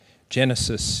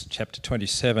Genesis chapter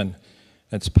 27.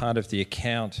 It's part of the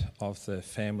account of the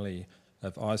family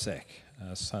of Isaac,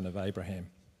 son of Abraham.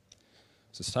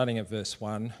 So starting at verse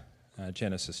 1,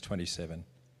 Genesis 27.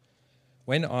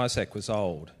 When Isaac was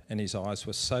old and his eyes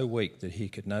were so weak that he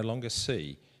could no longer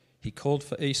see, he called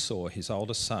for Esau, his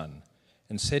older son,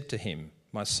 and said to him,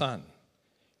 "My son."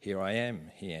 "Here I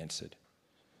am," he answered.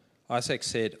 Isaac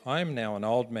said, "I am now an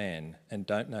old man and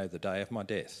don't know the day of my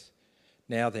death.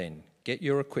 Now then, get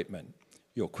your equipment,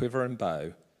 your quiver and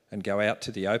bow, and go out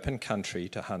to the open country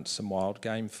to hunt some wild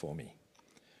game for me.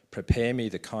 Prepare me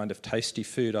the kind of tasty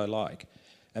food I like,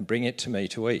 and bring it to me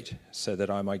to eat, so that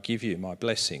I may give you my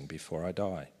blessing before I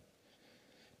die."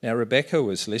 Now Rebekah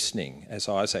was listening as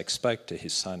Isaac spoke to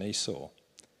his son Esau.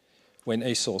 When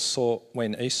Esau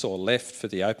left for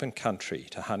the open country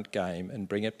to hunt game and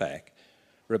bring it back,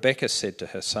 Rebekah said to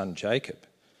her son Jacob,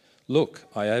 "Look,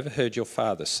 I overheard your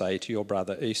father say to your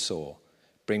brother Esau,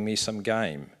 'Bring me some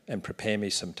game and prepare me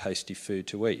some tasty food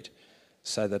to eat,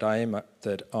 so that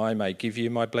I may give you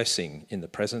my blessing in the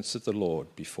presence of the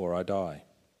Lord before I die.'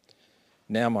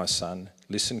 Now, my son,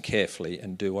 listen carefully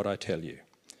and do what I tell you.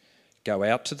 Go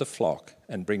out to the flock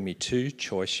and bring me 2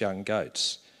 choice young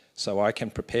goats, so I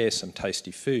can prepare some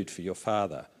tasty food for your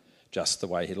father, just the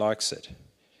way he likes it.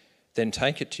 Then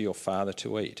take it to your father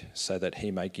to eat, so that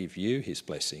he may give you his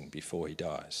blessing before he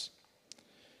dies."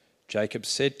 Jacob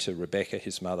said to Rebekah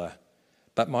his mother,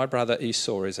 "But my brother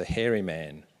Esau is a hairy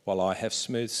man, while I have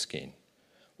smooth skin.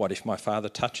 What if my father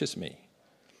touches me?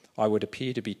 I would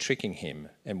appear to be tricking him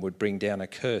and would bring down a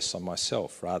curse on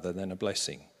myself rather than a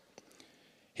blessing."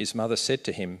 His mother said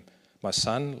to him, "My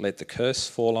son, let the curse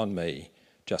fall on me.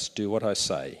 Just do what I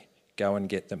say. Go and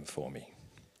get them for me."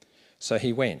 So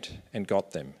he went and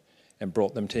got them and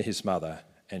brought them to his mother,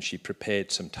 and she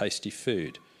prepared some tasty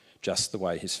food, just the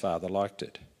way his father liked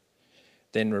it.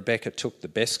 Then Rebekah took the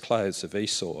best clothes of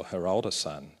Esau, her older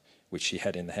son, which she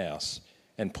had in the house,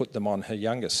 and put them on her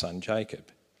younger son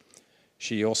Jacob.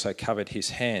 She also covered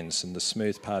his hands and the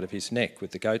smooth part of his neck with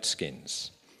the goat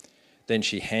skins. Then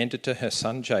she handed to her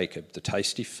son Jacob the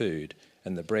tasty food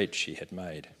and the bread she had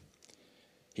made.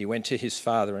 He went to his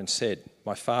father and said,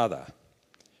 "My father."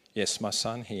 "Yes, my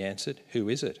son," he answered. "Who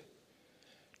is it?"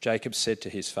 Jacob said to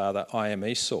his father, "I am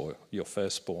Esau, your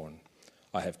firstborn.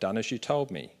 I have done as you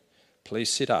told me.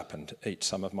 Please sit up and eat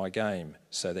some of my game,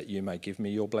 so that you may give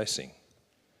me your blessing."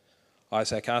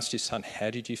 Isaac asked his son, "How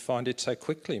did you find it so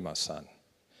quickly, my son?"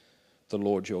 "The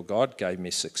Lord your God gave me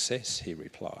success," he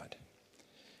replied.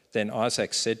 Then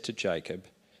Isaac said to Jacob,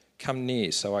 "Come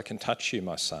near so I can touch you,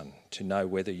 my son, to know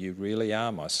whether you really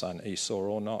are my son Esau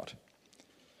or not."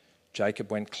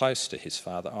 Jacob went close to his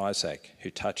father Isaac,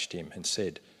 who touched him and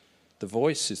said, "The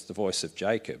voice is the voice of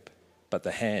Jacob, but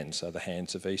the hands are the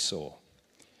hands of Esau."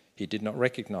 He did not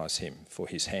recognize him, for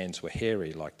his hands were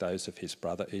hairy like those of his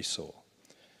brother Esau.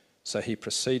 So he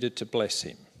proceeded to bless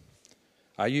him.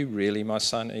 "Are you really my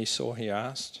son Esau?" he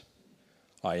asked.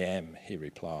 "I am," he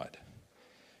replied.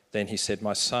 Then he said,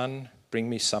 "My son, bring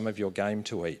me some of your game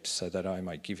to eat, so that I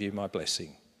may give you my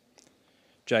blessing."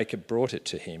 Jacob brought it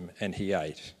to him, and he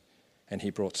ate, and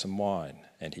he brought some wine,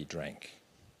 and he drank.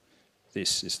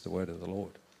 This is the word of the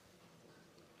Lord.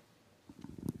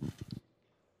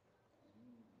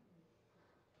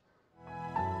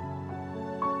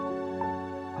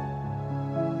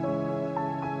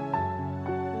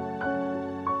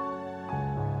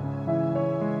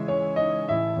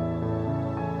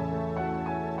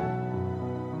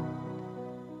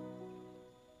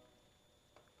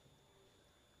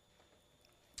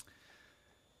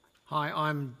 Hi,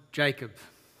 I'm Jacob.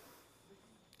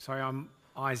 I'm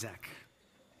Isaac.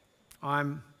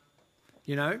 I'm,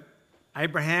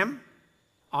 Abraham,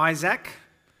 Isaac,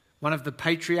 one of the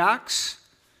patriarchs.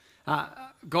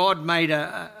 God made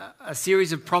a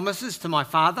series of promises to my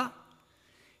father.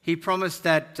 He promised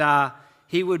that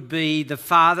he would be the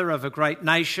father of a great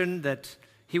nation, that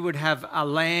he would have a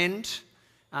land,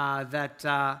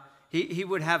 that he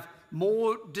would have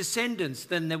more descendants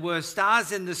than there were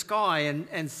stars in the sky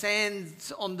and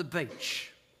sands on the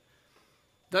beach.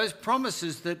 Those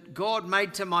promises that God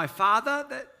made to my father,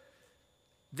 that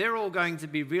they're all going to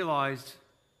be realised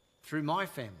through my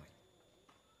family.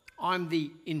 I'm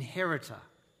the inheritor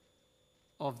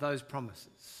of those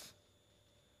promises.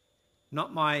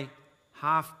 Not my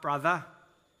half-brother,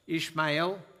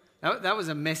 Ishmael. That was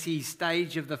a messy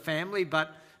stage of the family,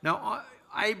 but no,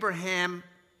 Abraham,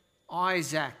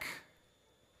 Isaac,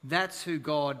 that's who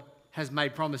God has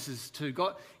made promises to.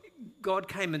 God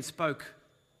came and spoke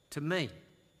to me.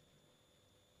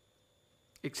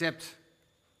 Except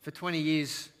for 20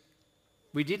 years,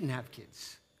 we didn't have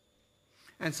kids.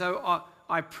 And so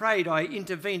I prayed, I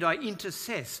intervened, I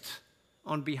intercessed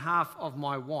on behalf of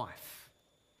my wife.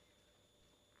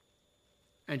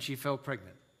 And she fell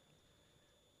pregnant.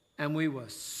 And we were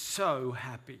so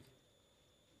happy.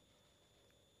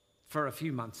 For a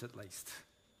few months at least.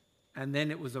 And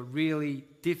then it was a really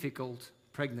difficult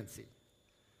pregnancy.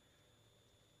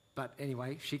 But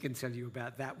anyway, she can tell you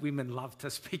about that. Women love to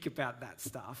speak about that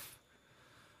stuff.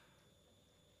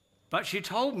 But she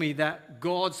told me that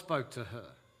God spoke to her.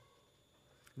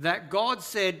 That God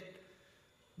said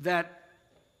that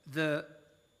the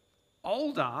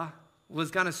older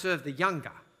was going to serve the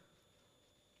younger.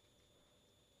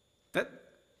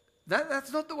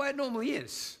 That's not the way it normally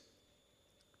is.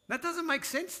 That doesn't make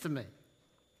sense to me.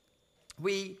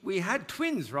 We had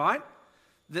twins, right?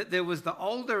 That there was the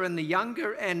older and the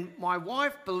younger, and my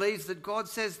wife believes that God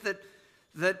says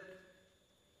that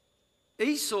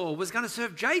Esau was going to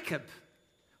serve Jacob.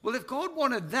 Well, if God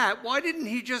wanted that, why didn't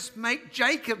he just make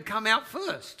Jacob come out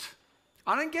first?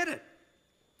 I don't get it.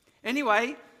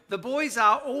 Anyway, the boys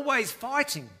are always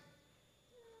fighting,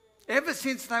 ever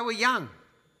since they were young.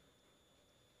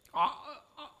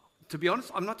 To be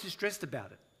honest, I'm not too stressed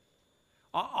about it.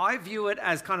 I view it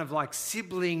as kind of like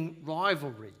sibling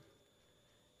rivalry.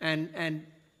 And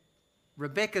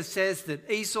Rebecca says that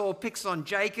Esau picks on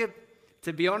Jacob.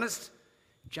 To be honest,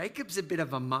 Jacob's a bit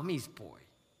of a mummy's boy.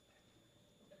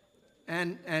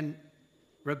 And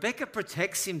Rebecca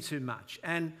protects him too much.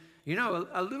 And, you know,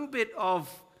 a little bit of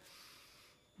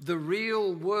the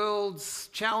real world's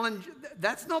challenge,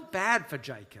 that's not bad for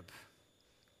Jacob.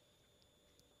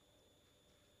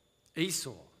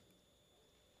 Esau.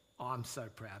 Oh, I'm so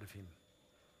proud of him.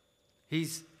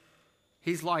 He's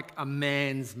like a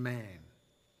man's man.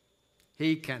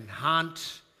 He can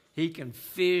hunt, he can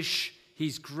fish,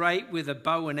 he's great with a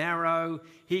bow and arrow,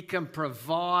 he can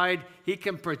provide, he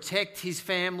can protect his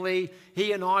family.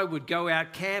 He and I would go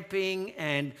out camping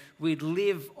and we'd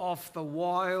live off the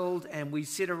wild and we'd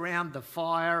sit around the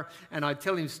fire and I'd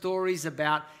tell him stories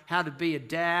about how to be a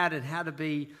dad and how to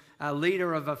be a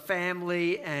leader of a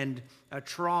family and a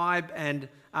tribe. And,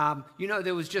 you know,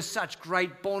 there was just such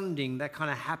great bonding that kind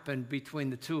of happened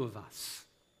between the two of us.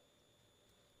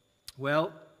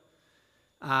 Well,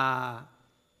 I'm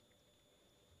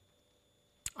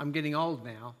getting old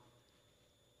now,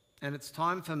 and it's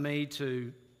time for me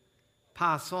to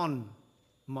pass on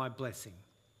my blessing.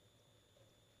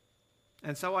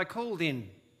 And so I called in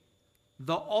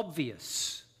the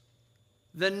obvious,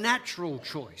 the natural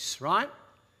choice, right?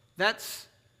 That's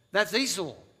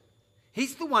Esau.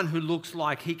 He's the one who looks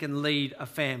like he can lead a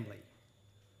family.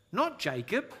 Not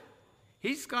Jacob.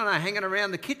 He's kind of hanging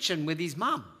around the kitchen with his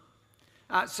mum.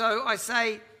 So I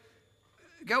say,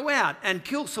 go out and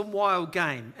kill some wild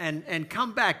game and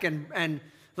come back and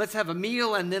let's have a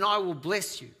meal and then I will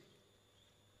bless you.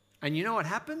 And you know what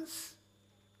happens?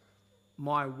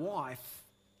 My wife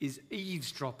is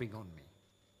eavesdropping on me.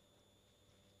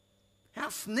 How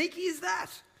sneaky is that?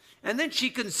 And then she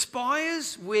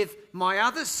conspires with my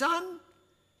other son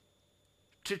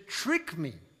to trick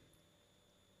me,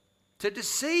 to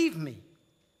deceive me.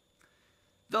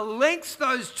 The lengths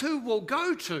those two will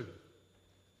go to.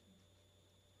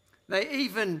 They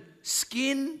even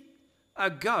skin a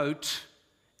goat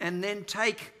and then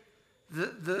take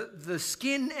the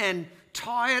skin and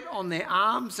tie it on their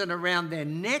arms and around their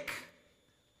neck.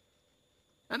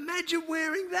 Imagine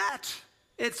wearing that.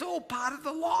 It's all part of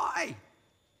the lie.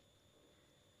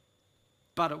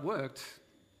 But it worked.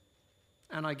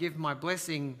 And I give my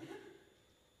blessing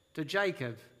to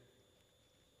Jacob.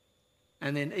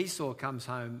 And then Esau comes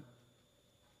home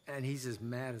and he's as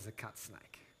mad as a cut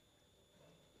snake.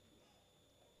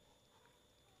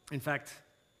 In fact,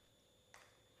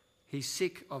 he's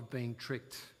sick of being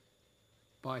tricked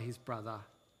by his brother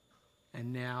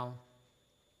and now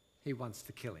he wants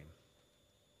to kill him.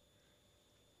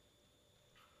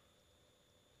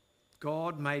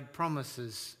 God made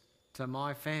promises to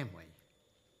my family.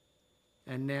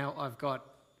 And now I've got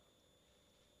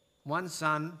one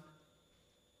son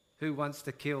who wants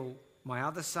to kill my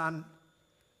other son.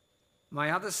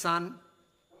 My other son,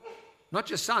 not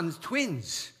just sons,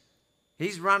 twins.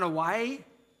 He's run away.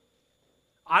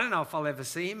 I don't know if I'll ever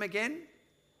see him again.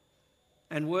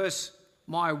 And worse,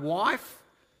 my wife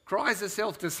cries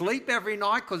herself to sleep every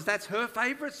night because that's her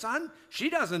favourite son. She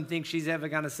doesn't think she's ever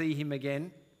going to see him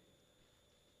again.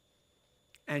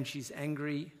 And she's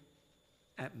angry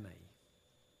at me.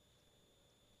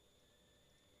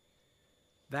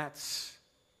 That's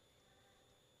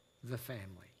the family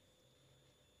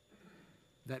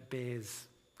that bears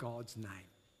God's name.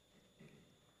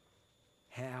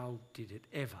 How did it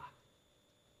ever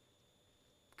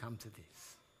come to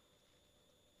this?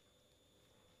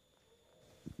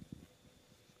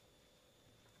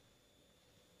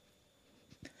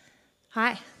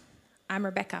 Hi, I'm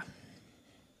Rebecca.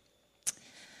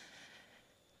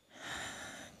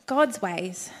 God's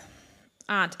ways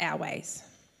aren't our ways.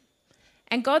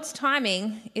 And God's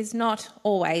timing is not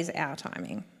always our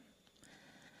timing.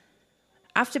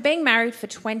 After being married for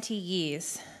 20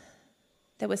 years,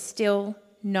 there was still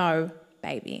no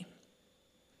baby.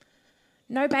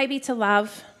 No baby to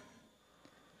love.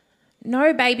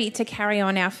 No baby to carry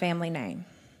on our family name.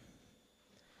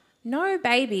 No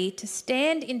baby to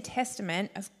stand in testament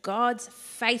of God's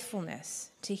faithfulness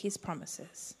to his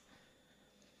promises.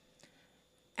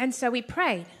 And so we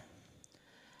prayed.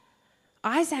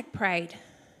 Isaac prayed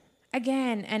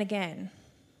again and again.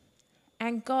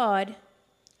 And God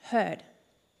heard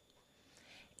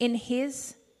in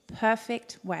his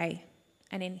perfect way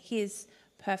and in his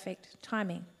perfect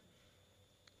timing.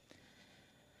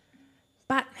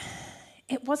 But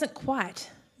it wasn't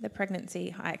quite the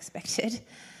pregnancy I expected.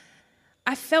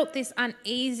 I felt this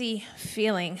uneasy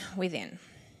feeling within.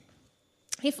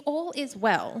 If all is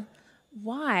well,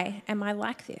 why am I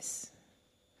like this?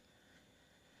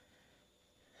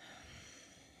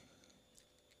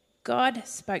 God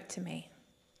spoke to me.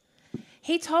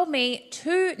 He told me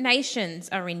 2 nations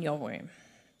are in your womb,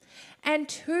 and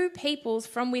 2 peoples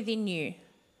from within you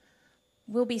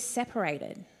will be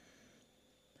separated.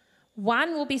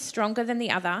 One will be stronger than the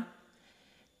other,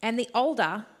 and the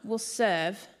older will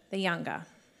serve the younger.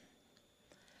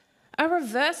 A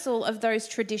reversal of those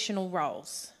traditional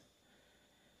roles.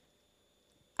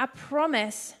 A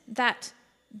promise that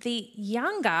the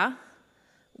younger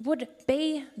would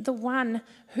be the one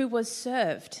who was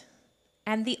served,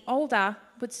 and the older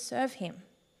would serve him.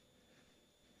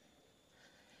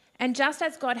 And just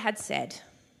as God had said,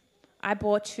 I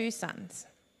bore 2 sons.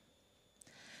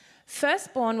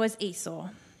 Firstborn was Esau.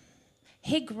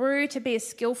 He grew to be a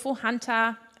skillful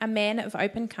hunter, a man of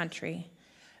open country,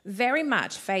 very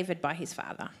much favoured by his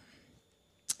father.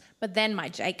 But then my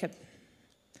Jacob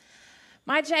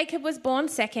was born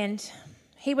second.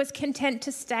 He was content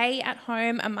to stay at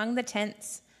home among the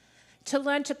tents, to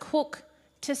learn to cook,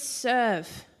 to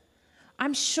serve.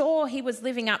 I'm sure he was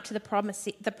living up to the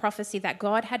prophecy that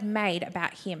God had made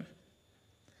about him.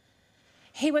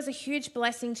 He was a huge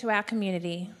blessing to our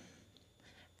community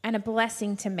and a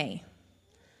blessing to me.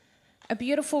 A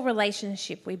beautiful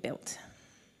relationship we built.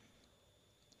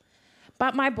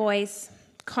 But my boys,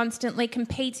 constantly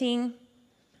competing,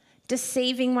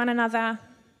 deceiving one another,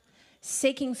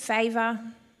 seeking favour,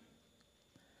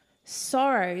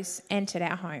 sorrows entered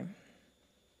our home.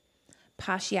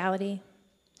 Partiality,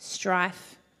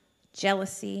 strife,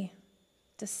 jealousy,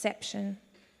 deception,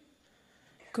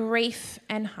 grief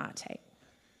and heartache.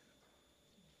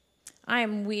 I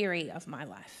am weary of my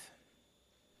life.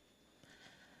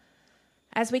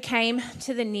 As we came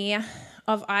to the near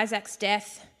of Isaac's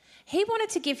death, he wanted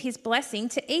to give his blessing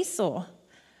to Esau.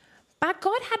 But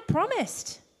God had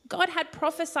promised, God had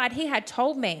prophesied, he had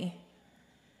told me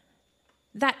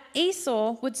that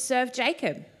Esau would serve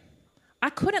Jacob.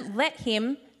 I couldn't let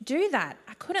him do that.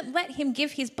 I couldn't let him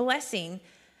give his blessing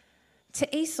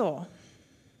to Esau.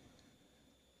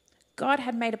 God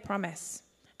had made a promise,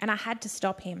 and I had to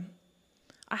stop him.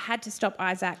 I had to stop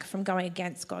Isaac from going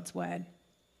against God's word.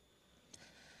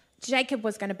 Jacob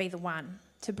was going to be the one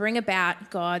to bring about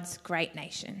God's great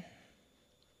nation.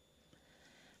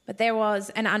 But there was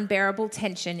an unbearable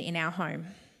tension in our home.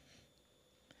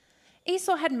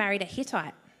 Esau had married a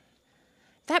Hittite.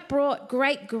 That brought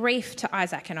great grief to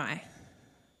Isaac and I.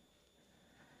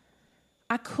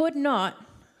 I could not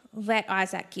let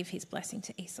Isaac give his blessing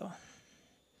to Esau.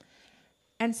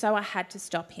 And so I had to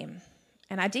stop him,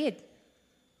 and I did.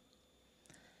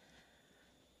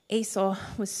 Esau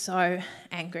was so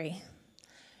angry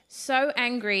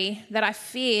that I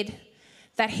feared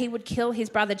that he would kill his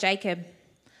brother Jacob.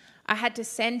 I had to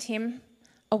send him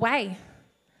away,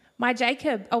 my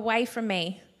Jacob, away from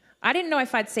me. I didn't know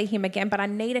if I'd see him again, but I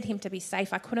needed him to be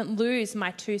safe. I couldn't lose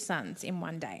my 2 sons in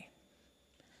one day.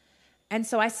 And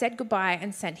so I said goodbye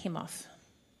and sent him off.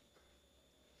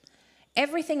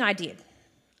 Everything I did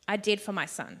for my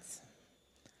sons.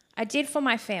 I did for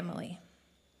my family.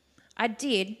 I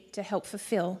did to help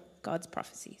fulfill God's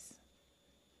prophecies.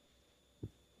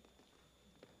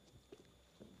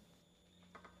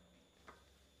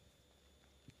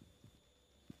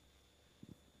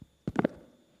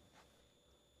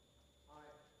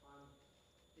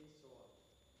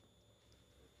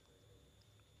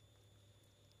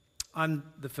 I'm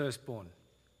the firstborn.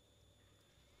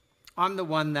 I'm the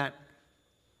one that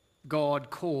God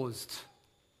caused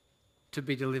to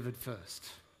be delivered first.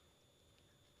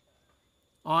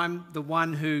 I'm the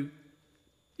one who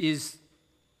is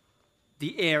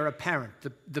the heir apparent,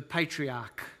 the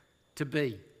patriarch to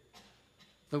be,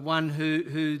 the one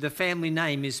who the family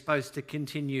name is supposed to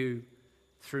continue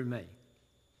through me.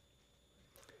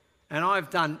 And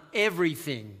I've done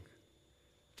everything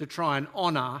to try and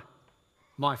honour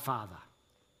my father.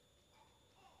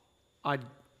 I'd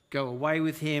go away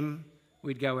with him,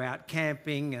 we'd go out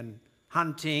camping and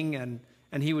hunting, and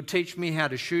he would teach me how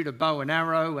to shoot a bow and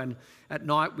arrow, and at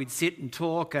night we'd sit and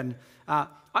talk, and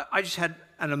I just had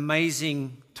an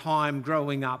amazing time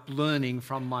growing up learning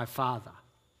from my father.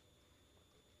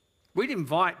 We'd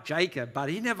invite Jacob, but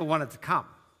he never wanted to come.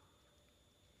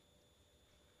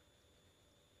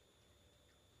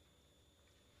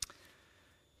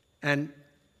 And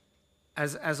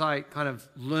as I kind of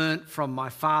learnt from my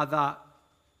father,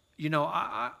 you know,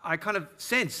 I kind of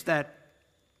sensed that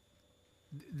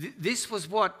this was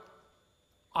what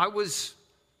I was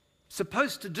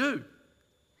supposed to do.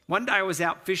 One day I was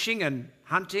out fishing and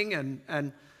hunting,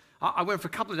 and I went for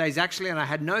a couple of days actually, and I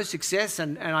had no success,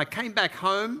 and I came back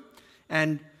home,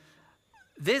 and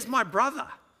there's my brother.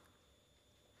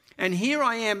 And here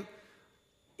I am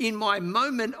in my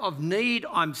moment of need,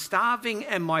 I'm starving,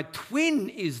 and my twin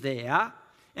is there.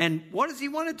 And what does he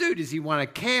want to do? Does he want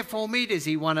to care for me? Does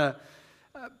he want to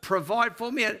provide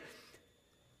for me?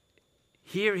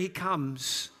 Here he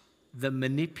comes, the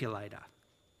manipulator,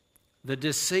 the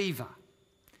deceiver.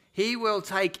 He will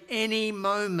take any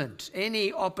moment,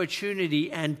 any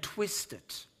opportunity, and twist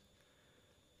it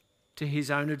to his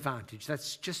own advantage.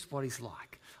 That's just what he's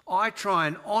like. I try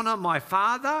and honour my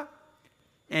father,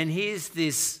 and here's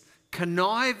this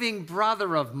conniving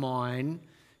brother of mine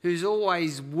who's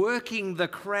always working the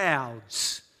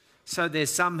crowds so they're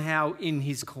somehow in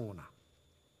his corner.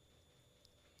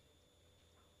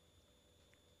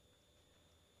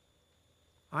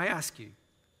 I ask you,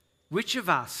 which of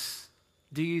us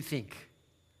do you think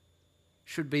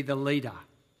should be the leader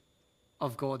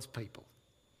of God's people?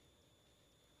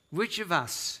 Which of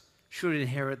us should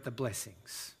inherit the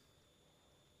blessings?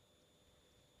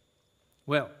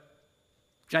 Well,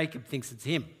 Jacob thinks it's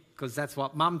him because that's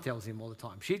what Mum tells him all the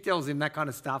time. She tells him that kind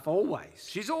of stuff always.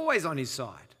 She's always on his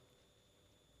side.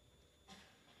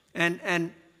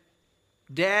 And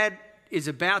Dad is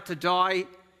about to die.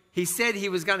 He said he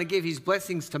was going to give his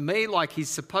blessings to me like he's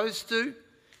supposed to.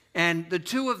 And the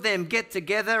two of them get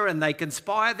together and they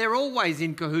conspire. They're always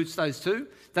in cahoots, those two.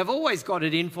 They've always got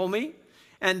it in for me.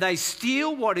 And they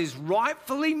steal what is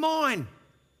rightfully mine.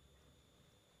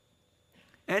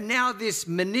 And now this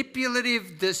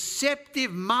manipulative,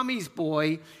 deceptive mummy's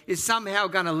boy is somehow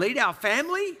going to lead our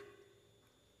family?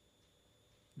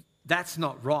 That's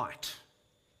not right.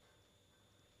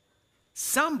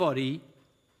 Somebody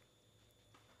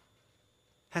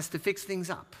has to fix things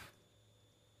up.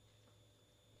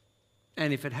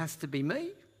 And if it has to be me,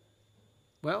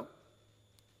 well,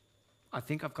 I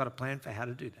think I've got a plan for how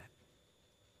to do that.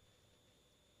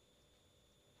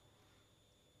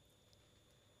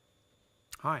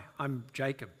 Hi, I'm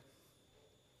Jacob.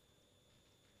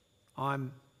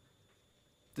 I'm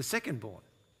the second born.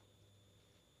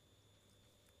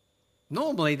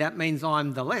 Normally that means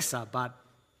I'm the lesser, but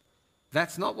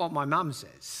that's not what my mum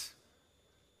says.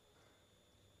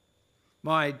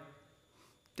 My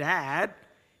dad,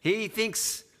 he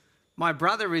thinks my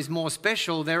brother is more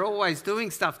special. They're always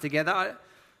doing stuff together.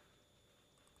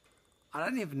 I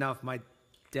don't even know if my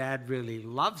dad really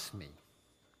loves me.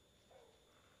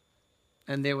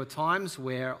 And there were times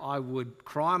where I would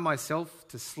cry myself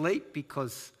to sleep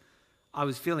because I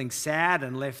was feeling sad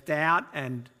and left out,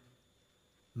 and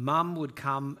Mum would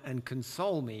come and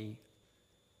console me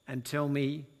and tell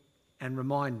me and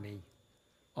remind me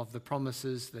of the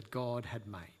promises that God had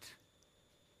made.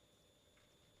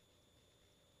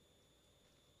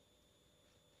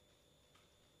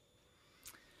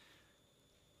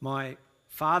 My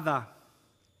father,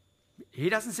 he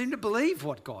doesn't seem to believe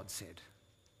what God said.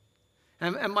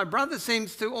 And my brother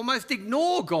seems to almost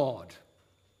ignore God.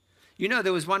 You know,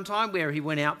 there was one time where he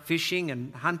went out fishing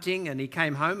and hunting and he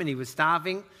came home and he was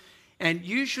starving. And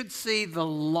you should see the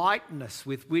lightness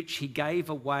with which he gave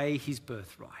away his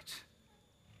birthright.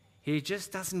 He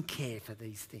just doesn't care for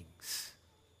these things.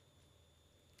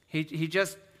 He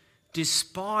just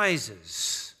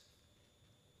despises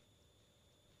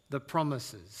the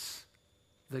promises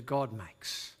that God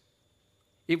makes.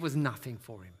 It was nothing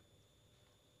for him.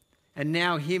 And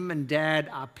now him and Dad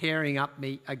are pairing up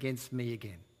against me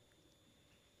again.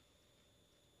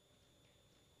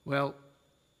 Well,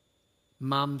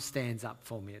 Mum stands up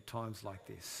for me at times like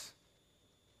this.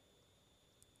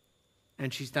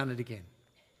 And she's done it again.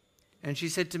 And she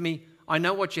said to me, I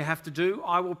know what you have to do.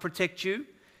 I will protect you.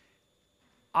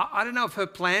 I don't know if her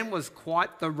plan was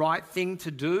quite the right thing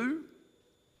to do,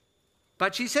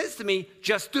 But she says to me,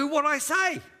 just do what I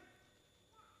say.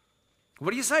 What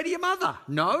do you say to your mother?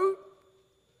 No.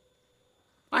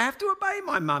 I have to obey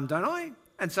my mum, don't I?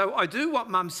 And so I do what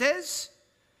mum says,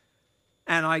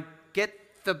 and I get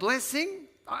the blessing,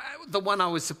 the one I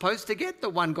was supposed to get, the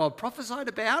one God prophesied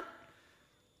about,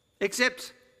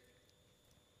 except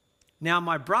now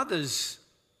my brother's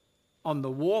on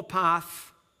the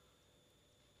warpath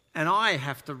and I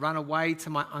have to run away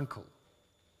to my uncle.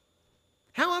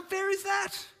 How unfair is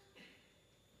that?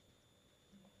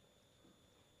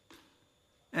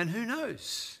 And who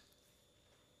knows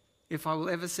if I will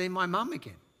ever see my mum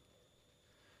again?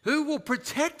 Who will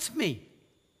protect me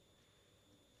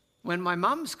when my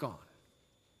mum's gone?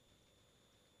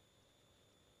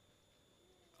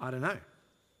 I don't know.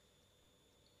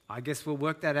 I guess we'll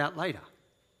work that out later.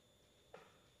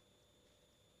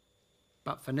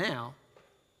 But for now,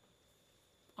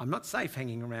 I'm not safe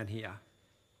hanging around here.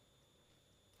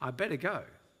 I better go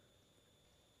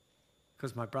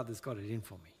because my brother's got it in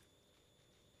for me.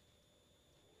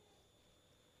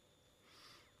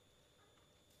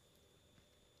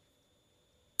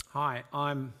 Hi,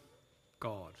 I'm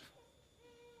God.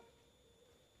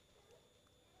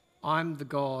 I'm the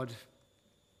God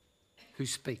who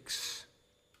speaks,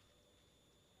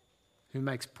 who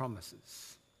makes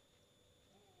promises.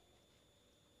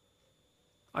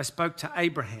 I spoke to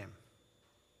Abraham.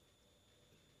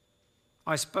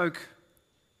 I spoke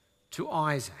to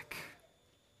Isaac.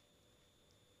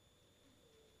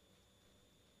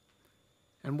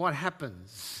 And what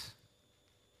happens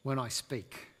when I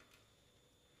speak?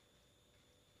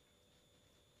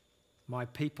 My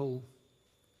people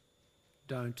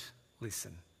don't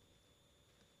listen.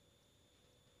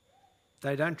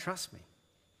 They don't trust me.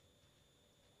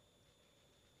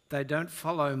 They don't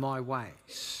follow my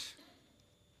ways.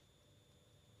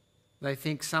 They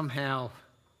think somehow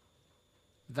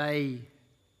they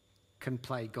can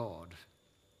play God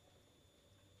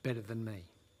better than me.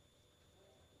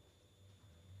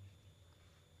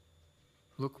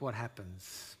 Look what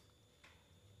happens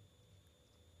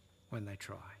when they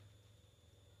try.